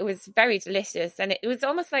yummy. It was very delicious. And it was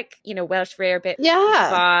almost like, you know, Welsh rarebit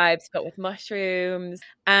vibes, but with mushrooms.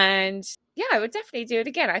 And yeah, I would definitely do it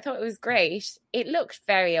again. I thought it was great. It looked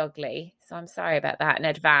very ugly, so I'm sorry about that in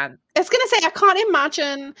advance. I was going to say, I can't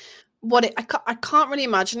imagine I can't really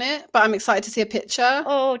imagine it, but I'm excited to see a picture.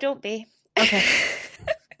 Oh, don't be. Okay.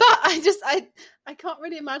 But I can't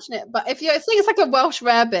really imagine it. But if you're saying it's like a Welsh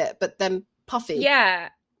rarebit, but then puffy. Yeah.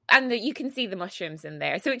 And you can see the mushrooms in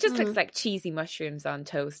there. So it just looks like cheesy mushrooms on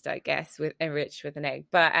toast, I guess, enriched with an egg.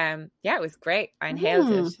 But yeah, it was great. I inhaled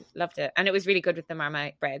it. Loved it. And it was really good with the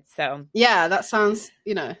Marmite bread. So yeah, that sounds,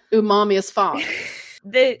 you know, umami as fuck.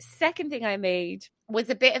 The second thing I made was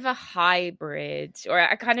a bit of a hybrid, or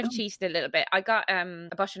I kind of cheated a little bit. I got a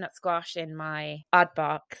butternut squash in my odd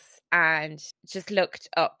box and just looked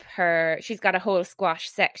up she's got a whole squash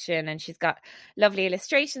section, and she's got lovely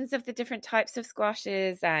illustrations of the different types of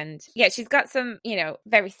squashes. And yeah, she's got some, you know,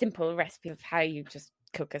 very simple recipe of how you just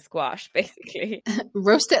cook a squash, basically.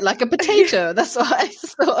 Roast it like a potato. That's what I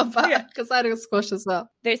thought about, because I do squash as well.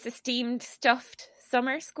 There's a steamed stuffed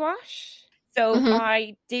summer squash. So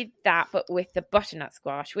I did that, but with the butternut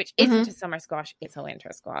squash, which isn't a summer squash, it's a winter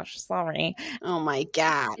squash. Sorry. Oh my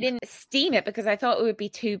God. I didn't steam it because I thought it would be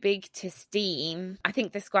too big to steam. I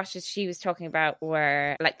think the squashes she was talking about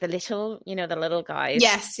were like the little, you know, the little guys.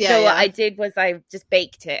 Yes, yeah. So what I did was I just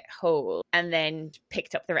baked it whole and then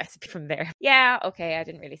picked up the recipe from there. Yeah, okay, I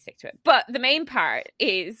didn't really stick to it. But the main part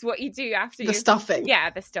is what you do after the stuffing. Yeah,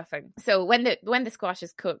 the stuffing. So when the squash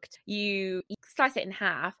is cooked, you slice it in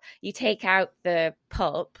half, you take out the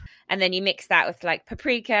pulp, and then you mix that with like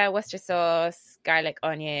paprika, Worcester sauce, garlic,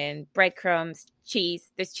 onion, breadcrumbs, cheese.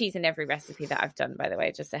 There's cheese in every recipe that I've done, by the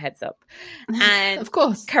way, just a heads up. And of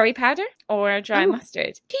course, curry powder or dry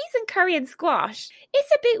mustard. Cheese and curry and squash.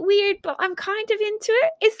 It's a bit weird, but I'm kind of into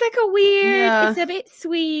it. It's like a weird, it's a bit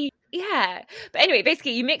sweet. Yeah. But anyway,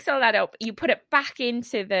 basically you mix all that up, you put it back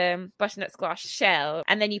into the butternut squash shell,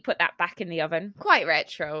 and then you put that back in the oven. Quite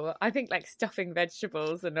retro. I think like stuffing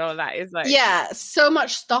vegetables and all that is like... Yeah, so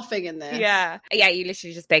much stuffing in there. Yeah. Yeah, you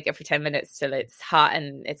literally just bake it for 10 minutes till it's hot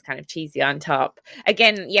and it's kind of cheesy on top.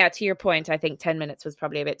 Again, yeah, to your point, I think 10 minutes was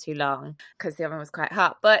probably a bit too long because the oven was quite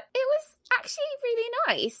hot, but it was actually really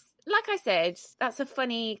nice. Like I said, that's a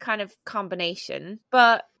funny kind of combination,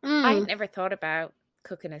 but I had never thought about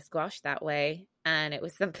cooking a squash that way, and it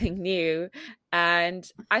was something new,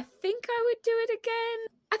 and I think I would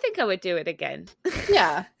do it again.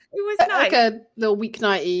 Yeah. It was nice. Like a little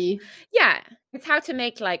weeknighty. Yeah. It's how to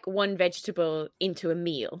make like one vegetable into a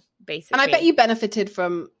meal, basically. And I bet you benefited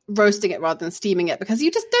from roasting it rather than steaming it, because you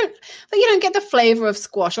just don't get the flavor of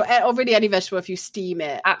squash or really any vegetable if you steam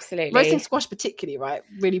it. Absolutely. Roasting squash particularly, right,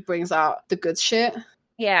 really brings out the good shit.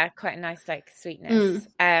 Yeah, quite a nice like sweetness.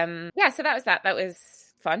 Yeah, so that was that. That was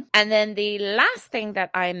fun. And then the last thing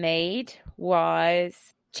that I made was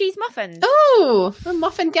cheese muffins. Oh, a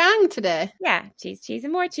muffin gang today. Yeah, cheese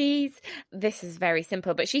and more cheese. This is very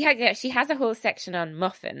simple, but she has a whole section on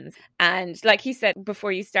muffins. And like you said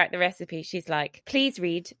before you start the recipe, she's like, please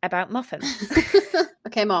read about muffins.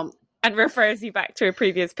 Okay, Mom. And refers you back to a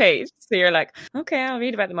previous page. So you're like, okay, I'll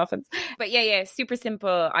read about the muffins. But yeah, super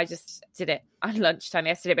simple. I just did it on lunchtime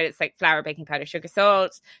yesterday, but it's like flour, baking powder, sugar,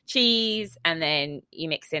 salt, cheese, and then you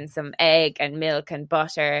mix in some egg and milk and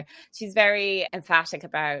butter. She's very emphatic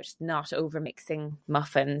about not over mixing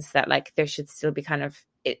muffins, that like there should still be kind of,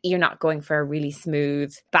 you're not going for a really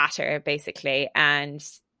smooth batter, basically. And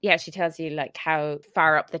yeah, she tells you like how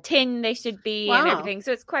far up the tin they should be and everything.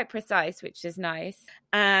 So it's quite precise, which is nice.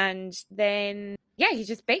 And then, yeah, you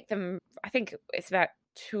just bake them. I think it's about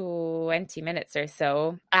 20 minutes or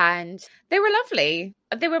so. And they were lovely.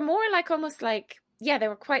 They were more like almost like, yeah, they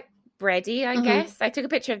were quite bready, I guess. I took a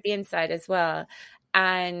picture of the inside as well.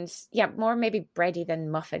 And yeah, more maybe bready than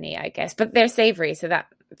muffiny, I guess. But they're savory, so that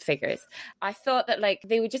figures. I thought that like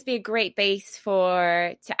they would just be a great base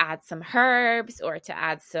to add some herbs or to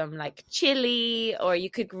add some like chili, or you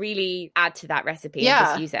could really add to that recipe and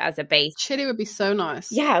just use it as a base. Chili would be so nice.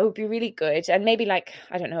 Yeah, it would be really good. And maybe like,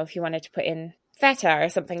 I don't know if you wanted to put in feta or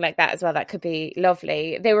something like that as well, that could be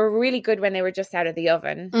lovely. They were really good when they were just out of the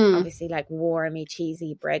oven. Obviously like warmy,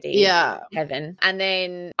 cheesy, bready heaven. And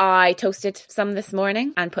then I toasted some this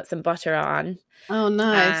morning and put some butter on. Oh,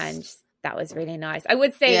 nice. And That was really nice. I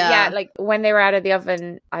would say, yeah, like when they were out of the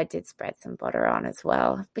oven, I did spread some butter on as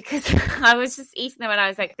well, because I was just eating them and I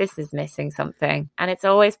was like, this is missing something. And it's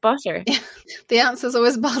always butter. The answer's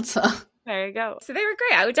always butter. There you go. So they were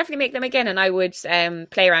great. I would definitely make them again, and I would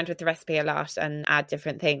play around with the recipe a lot and add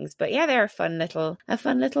different things. But yeah, they're a fun little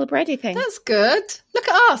bready thing. That's good. Look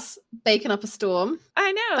at us baking up a storm.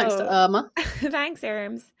 I know. Thanks to Irma. Thanks,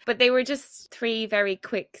 Irms. But they were just 3 very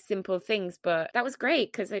quick, simple things. But that was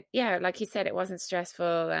great because, like you said, it wasn't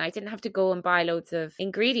stressful. And I didn't have to go and buy loads of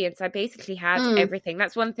ingredients. I basically had everything.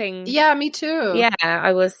 That's one thing. Yeah, me too. Yeah,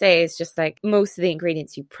 I will say it's just like most of the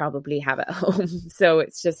ingredients you probably have at home. So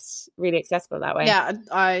it's just really accessible that way. Yeah,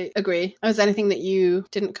 I agree. Was there anything that you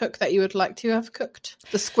didn't cook that you would like to have cooked?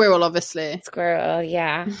 The squirrel, obviously. Squirrel,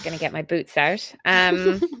 yeah. Gonna get my boots out.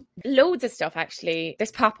 Loads of stuff, actually.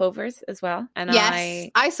 There's popovers as well. And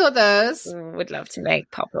yes, I saw those. Would love to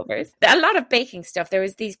make popovers. A lot of baking stuff. There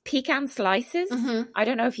was these pecan slices. I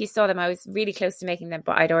don't know if you saw them. I was really close to making them,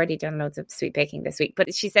 but I'd already done loads of sweet baking this week.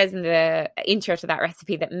 But she says in the intro to that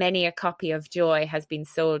recipe that many a copy of Joy has been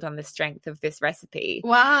sold on the strength of this recipe.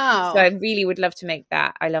 Wow. So I really would love to make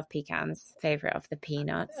that. I love pecans. Favorite of the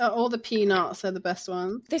peanuts. All the peanuts are the best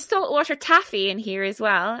ones. There's saltwater taffy in here as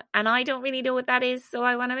well, and I don't really know what that is, so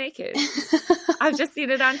I want to make it. I've just seen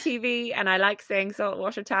it on TV, and I like saying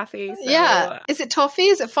saltwater taffy. So... Yeah. Is it toffee?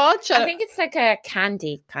 Is it fudge? I think it's like a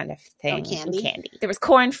candy kind of thing. Oh, candy. There was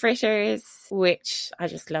corn fritters, which I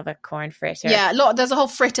just love a corn fritter. Yeah, there's a whole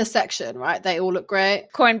fritter section, right? They all look great.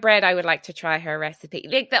 Cornbread, I would like to try her recipe.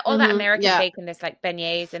 Like all that American bacon, there's like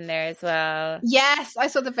beignets in there as well. Yes, I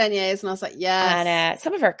saw the beignets and I was like, yes. And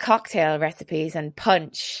some of her cocktail recipes and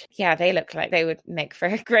punch, yeah, they look like they would make for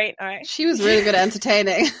a great night. She was really good at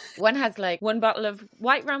entertaining. One has like 1 bottle of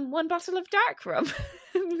white rum, 1 bottle of dark rum.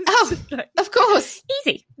 Oh, of course.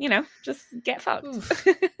 Easy, just get fucked.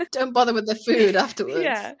 Don't bother with the food afterwards.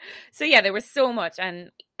 Yeah. So yeah, there was so much,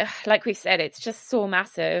 and like we've said, it's just so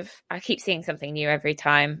massive. I keep seeing something new every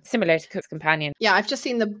time, similar to Cook's Companion. Yeah, I've just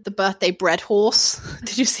seen the birthday bread horse.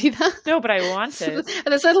 Did you see that? No, but I want it. And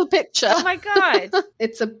there's a little picture. Oh my God.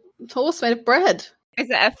 It's a horse made of bread. Is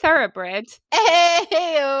it a thoroughbred?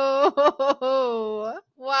 Hey,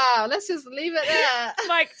 wow, let's just leave it there.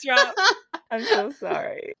 Mic drop. I'm so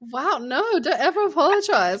sorry. Wow, no, don't ever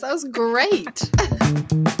apologize. That was great.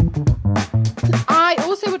 I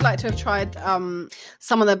also would like to have tried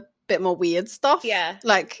some of the bit more weird stuff. Yeah.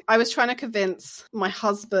 Like, I was trying to convince my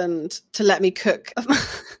husband to let me cook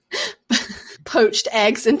poached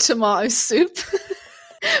eggs in tomato soup.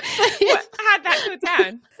 How'd that go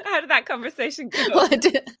down? How did that conversation go? Well,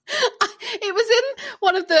 it was in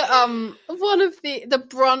one of the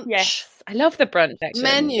brunch. Yes, I love the brunch section.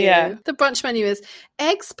 Menu. Yeah. The brunch menu is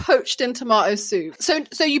eggs poached in tomato soup. So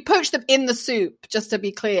you poach them in the soup, just to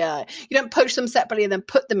be clear. You don't poach them separately and then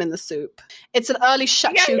put them in the soup. It's an early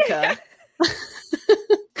shakshuka. Yeah.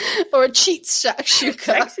 Or a cheats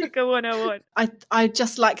shakshuka. Shakshuka 101. I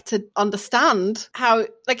just like to understand how,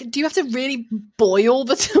 like, do you have to really boil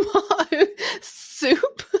the tomato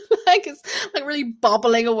soup? Like, it's like really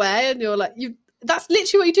bubbling away and you're like, that's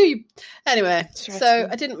literally what you do. Anyway, so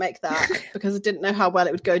I didn't make that because I didn't know how well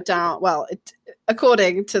it would go down. Well,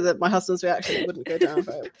 according to my husband's reaction, it wouldn't go down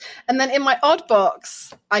very well. And then in my odd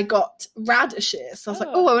box, I got radishes. So I was like,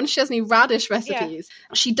 I wonder if she has any radish recipes.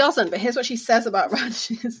 Yeah. She doesn't, but here's what she says about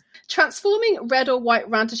radishes. Transforming red or white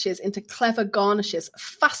radishes into clever garnishes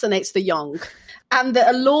fascinates the young, and the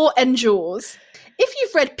allure endures. If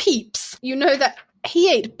you've read Peeps, you know that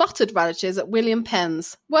he ate buttered radishes at William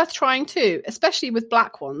Penn's. Worth trying too, especially with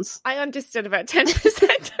black ones. I understood about 10% of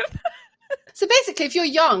that. So basically, if you're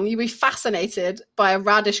young, you'll be fascinated by a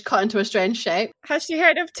radish cut into a strange shape. Has she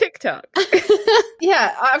heard of TikTok?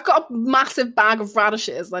 Yeah, I've got a massive bag of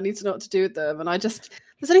radishes. I need to know what to do with them. And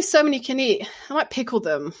there's only so many you can eat. I might pickle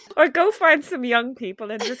them. Or go find some young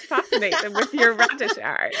people and just fascinate them with your radish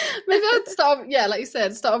art. Maybe I'll start, like you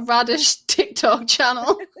said, start a radish TikTok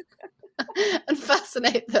channel. And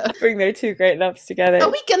fascinate them. Bring their 2 great loves together.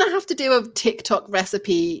 Are we going to have to do a TikTok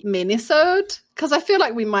recipe mini-sode? Because I feel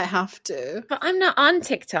like we might have to. But I'm not on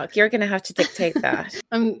TikTok. You're going to have to dictate that.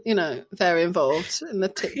 I'm, very involved in the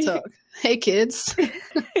TikTok. Hey, kids.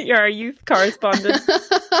 You're a youth correspondent.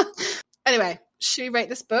 Anyway, should we rate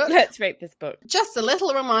this book? Let's rate this book. Just a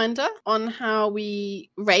little reminder on how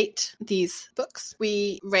we rate these books.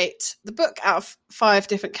 We rate the book out of 5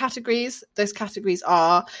 different categories. Those categories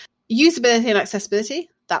are usability and accessibility.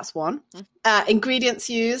 That's 1. Ingredients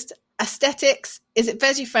used. aesthetics, is it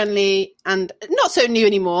veggie friendly? And not so new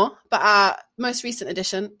anymore, but our most recent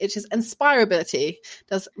edition, which is inspirability.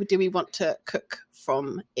 Do we want to cook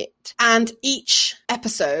from it? And each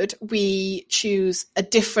episode, we choose a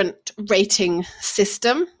different rating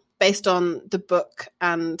system based on the book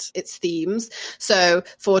and its themes. So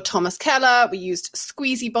for Thomas Keller, we used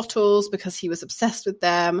squeezy bottles because he was obsessed with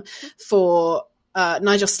them. For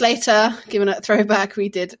Nigel Slater, given a throwback, we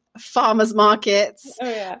did farmers markets. Oh,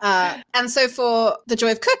 yeah. And so for The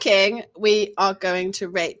Joy of Cooking, we are going to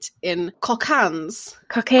rate in cocaines.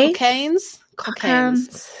 Cocaines?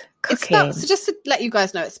 It's spelled, so just to let you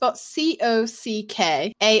guys know, it's spelled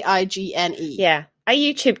Cockaigene. Yeah. I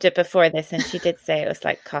YouTubed it before this, and she did say it was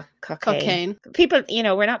like cocaine. People,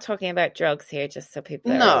 we're not talking about drugs here, just so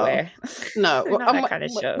people are aware. No, we're not that kind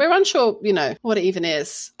of show. We're unsure, what it even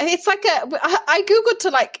is. It's like I googled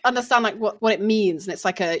to like understand like what it means, and it's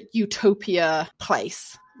like a utopia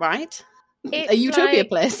place, right? It's a utopia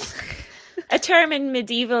place. A term in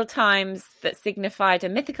medieval times that signified a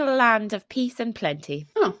mythical land of peace and plenty.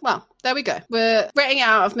 Oh, well, there we go. We're rating it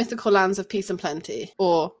out of mythical lands of peace and plenty,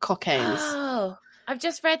 or cocaines. Oh, I've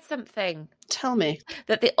just read something. Tell me.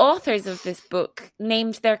 That the authors of this book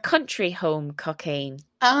named their country home Cockaigne.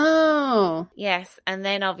 Oh. Yes, and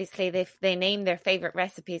then obviously they named their favourite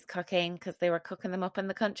recipes Cockaigne because they were cooking them up in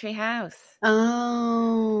the country house.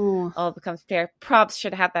 Oh. All becomes clear. Probs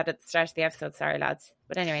should have had that at the start of the episode, sorry lads.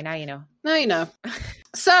 But anyway, now you know. Now you know.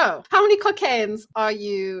 So, how many cocaines are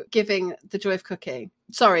you giving The Joy of Cooking?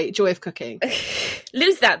 Sorry, Joy of Cooking.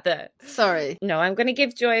 Lose that though. Sorry. No, I'm going to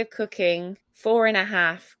give Joy of Cooking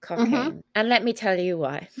 4.5 cocaine. Mm-hmm. And let me tell you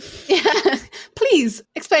why. Yeah. Please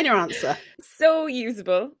explain your answer. So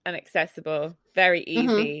usable and accessible. Very easy.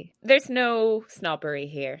 Mm-hmm. There's no snobbery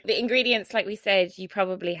here. The ingredients, like we said, you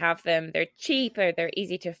probably have them. They're cheap or they're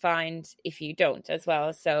easy to find if you don't as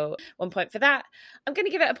well. So 1 point for that. I'm going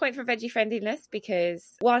to give it a point for veggie friendliness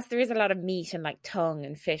because whilst there is a lot of meat and like tongue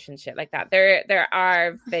and fish and shit like that, there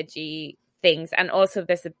are veggie things, and also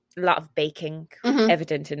there's a lot of baking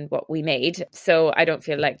evident in what we made, so I don't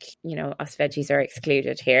feel like us veggies are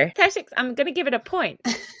excluded here. Aesthetics, I'm gonna give it a point.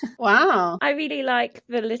 Wow. I really like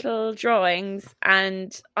the little drawings,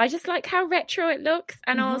 and I just like how retro it looks,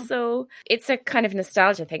 and also it's a kind of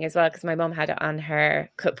nostalgia thing as well because my mum had it on her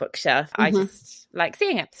cookbook shelf. I just like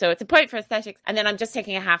seeing it, so it's a point for aesthetics, and then I'm just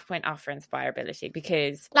taking a half point off for inspirability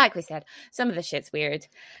because, like we said, some of the shit's weird,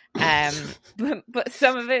 but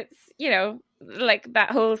some of it's like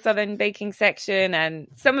that whole southern baking section, and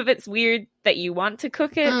some of it's weird that you want to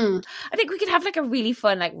cook it. I think we could have like a really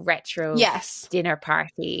fun like retro dinner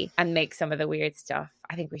party and make some of the weird stuff.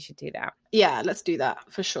 I think we should do that. Yeah, let's do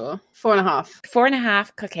that for sure. 4.5.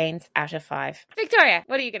 4.5 cocaines out of 5. Victoria,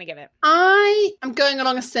 what are you going to give it? I am going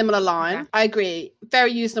along a similar line. Okay. I agree.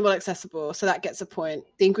 Very usable, accessible. So that gets a point.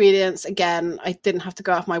 The ingredients, again, I didn't have to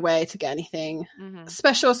go out of my way to get anything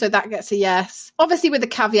special. So that gets a yes. Obviously with the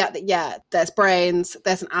caveat that, there's brains,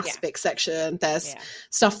 there's an aspic section, there's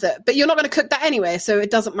stuff but you're not going to cook that anyway. So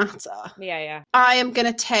it doesn't matter. Yeah. I am going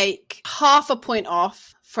to take half a point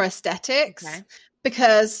off for aesthetics. Okay.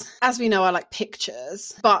 Because, as we know, I like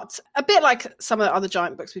pictures, but a bit like some of the other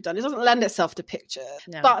giant books we've done, it doesn't lend itself to picture.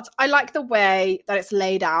 No. But I like the way that it's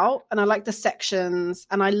laid out, and I like the sections,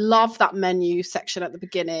 and I love that menu section at the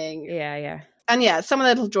beginning. Yeah. And some of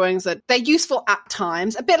the little drawings they're useful at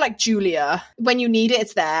times, a bit like Julia. When you need it,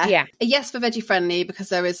 it's there. Yeah. A yes for veggie friendly because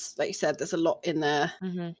there is, like you said, there's a lot in there,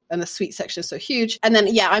 and the sweet section is so huge. And then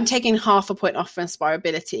I'm taking half a point off for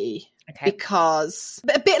inspirability. Okay. Because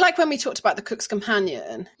a bit like when we talked about the Cook's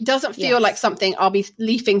Companion, it doesn't feel like something I'll be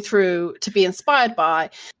leafing through to be inspired by,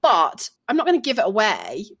 but I'm not going to give it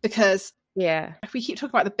away because we keep talking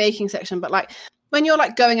about the baking section, but like when you're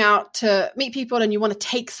like going out to meet people and you want to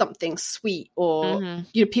take something sweet or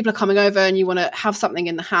people are coming over and you want to have something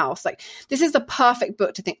in the house, like this is the perfect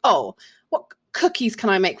book to think, oh, what cookies can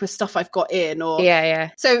I make with stuff I've got in? Or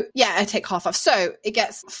So I take half off. So it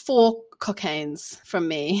gets 4 cocaines from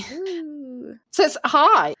me. Ooh. So it's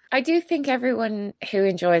high. I do think everyone who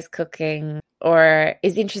enjoys cooking or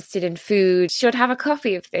is interested in food should have a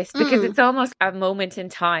copy of this because it's almost a moment in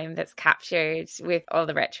time that's captured with all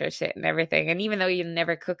the retro shit and everything. And even though you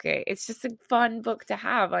never cook it, it's just a fun book to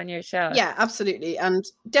have on your shelf. Yeah, absolutely. And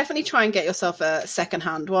definitely try and get yourself a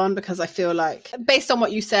secondhand one because I feel like based on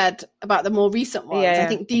what you said about the more recent ones, I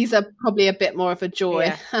think these are probably a bit more of a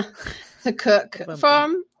joy to cook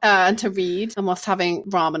from. and to read, and whilst having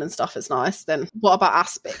ramen and stuff is nice, then what about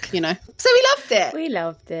aspic, you know? So we loved it. We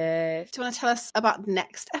loved it. Do you want to tell us about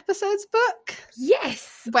next episode's book?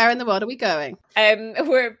 Yes. Where in the world are we going?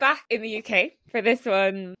 We're back in the UK for this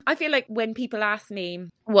one. I feel like when people ask me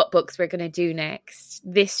what books we're going to do next,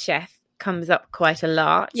 this chef comes up quite a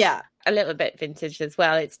lot. Yeah. A little bit vintage as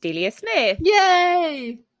well. It's Delia Smith.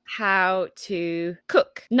 Yay! How to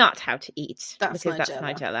cook, not how to eat. That's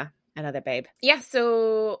Nigella. Another babe. Yeah,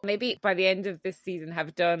 so maybe by the end of this season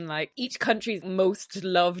have done like each country's most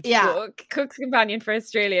loved book. Cook's Companion for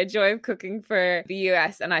Australia, Joy of Cooking for the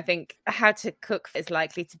US, and I think How to Cook is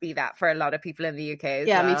likely to be that for a lot of people in the UK as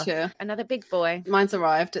well. Yeah, me too. Another big boy. Mine's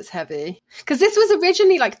arrived, it's heavy. Because this was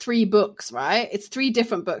originally like 3 books, right? It's 3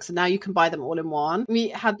 different books and now you can buy them all in one. We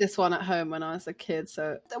had this one at home when I was a kid,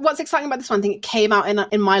 so what's exciting about this one, I think it came out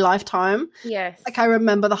in my lifetime. Yes. Like I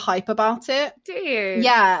remember the hype about it. Do you?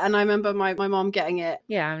 Yeah, and I remember my mom getting it.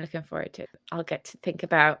 Yeah, I'm looking forward to it. I'll get to think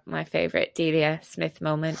about my favourite Delia Smith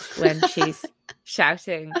moment when she's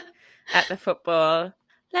shouting at the football,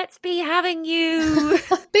 "Let's be having you."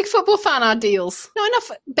 Big football fan are deals. Not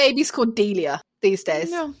enough babies called Delia these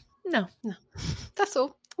days. No. That's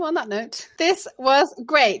all. Well, on that note, this was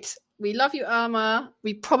great. We love you, Irma.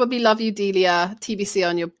 We probably love you, Delia. TBC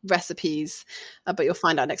on your recipes, but you'll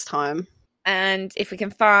find out next time. And if we can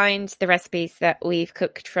find the recipes that we've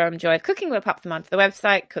cooked from Joy of Cooking, we'll pop them onto the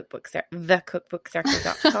website,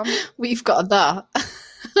 thecookbookcircle.com. We've got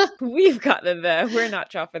We've got them there. We're not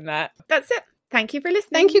dropping that. That's it. Thank you for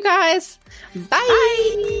listening. Thank you, guys. Bye.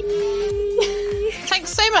 Bye. Thanks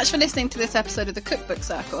so much for listening to this episode of The Cookbook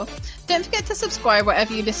Circle. Don't forget to subscribe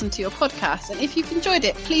wherever you listen to your podcast. And if you've enjoyed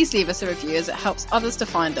it, please leave us a review as it helps others to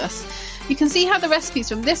find us. You can see how the recipes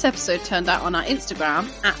from this episode turned out on our Instagram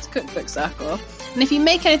 @Cookbook Circle. And if you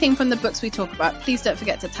make anything from the books we talk about, please don't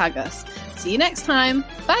forget to tag us. See you next time.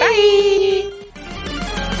 Bye. Bye.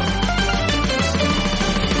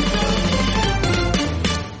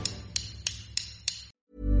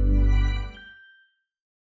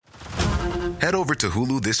 Head over to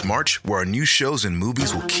Hulu this March, where our new shows and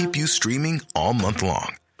movies will keep you streaming all month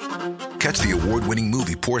long. Catch the award-winning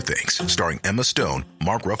movie Poor Things, starring Emma Stone,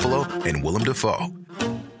 Mark Ruffalo, and Willem Dafoe.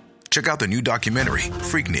 Check out the new documentary,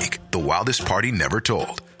 Freaknik, The Wildest Party Never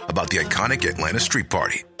Told, about the iconic Atlanta Street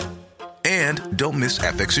Party. And don't miss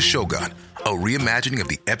FX's Shogun, a reimagining of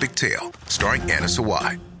the epic tale, starring Anna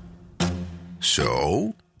Sawai.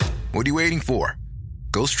 So, what are you waiting for?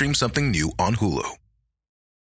 Go stream something new on Hulu.